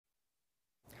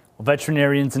Well,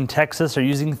 veterinarians in Texas are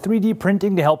using 3D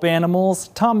printing to help animals.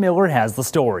 Tom Miller has the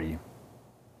story.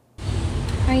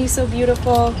 Are you so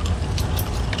beautiful?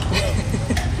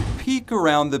 Peek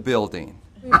around the building.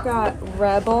 We've got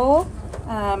Rebel,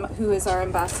 who is our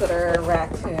ambassador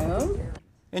raccoon.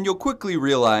 And you'll quickly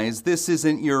realize this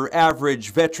isn't your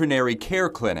average veterinary care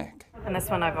clinic. And this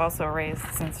one I've also raised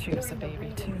since she was a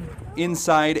baby too.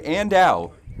 Inside and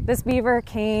out, this beaver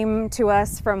came to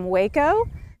us from Waco.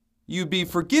 You'd be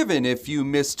forgiven if you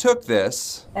mistook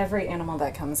this Every animal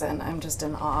that comes in, I'm just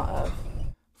in awe of.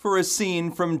 for a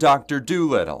scene from Dr.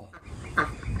 Dolittle.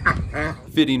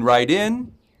 Fitting right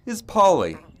in is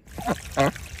Polly.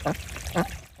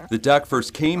 The duck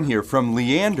first came here from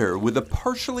Leander with a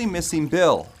partially missing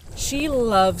bill. She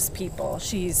loves people.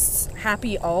 She's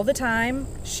happy all the time.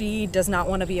 She does not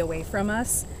want to be away from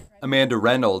us. Amanda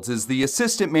Reynolds is the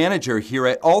assistant manager here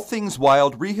at All Things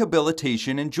Wild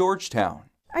Rehabilitation in Georgetown.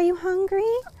 Are you hungry?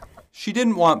 She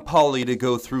didn't want Polly to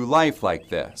go through life like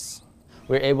this.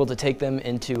 We're able to take them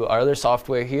into our other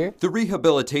software here. The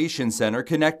Rehabilitation Center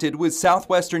connected with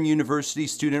Southwestern University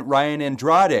student Ryan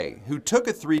Andrade, who took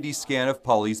a 3D scan of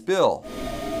Polly's bill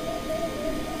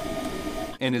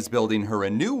and is building her a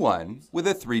new one with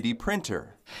a 3D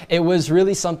printer. It was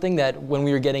really something that when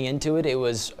we were getting into it, it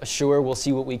was sure, we'll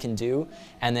see what we can do.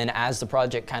 And then as the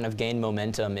project kind of gained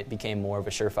momentum, it became more of a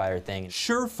surefire thing.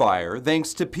 Surefire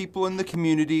thanks to people in the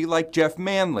community like Jeff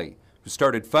Manley, who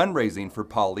started fundraising for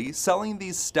Polly, selling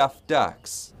these stuffed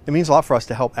ducks. It means a lot for us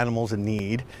to help animals in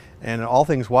need. And All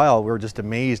Things Wild, we're just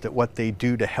amazed at what they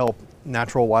do to help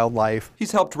natural wildlife.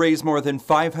 He's helped raise more than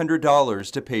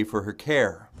 $500 to pay for her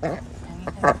care.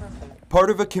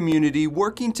 Part of a community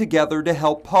working together to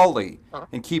help Polly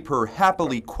and keep her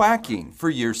happily quacking for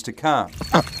years to come.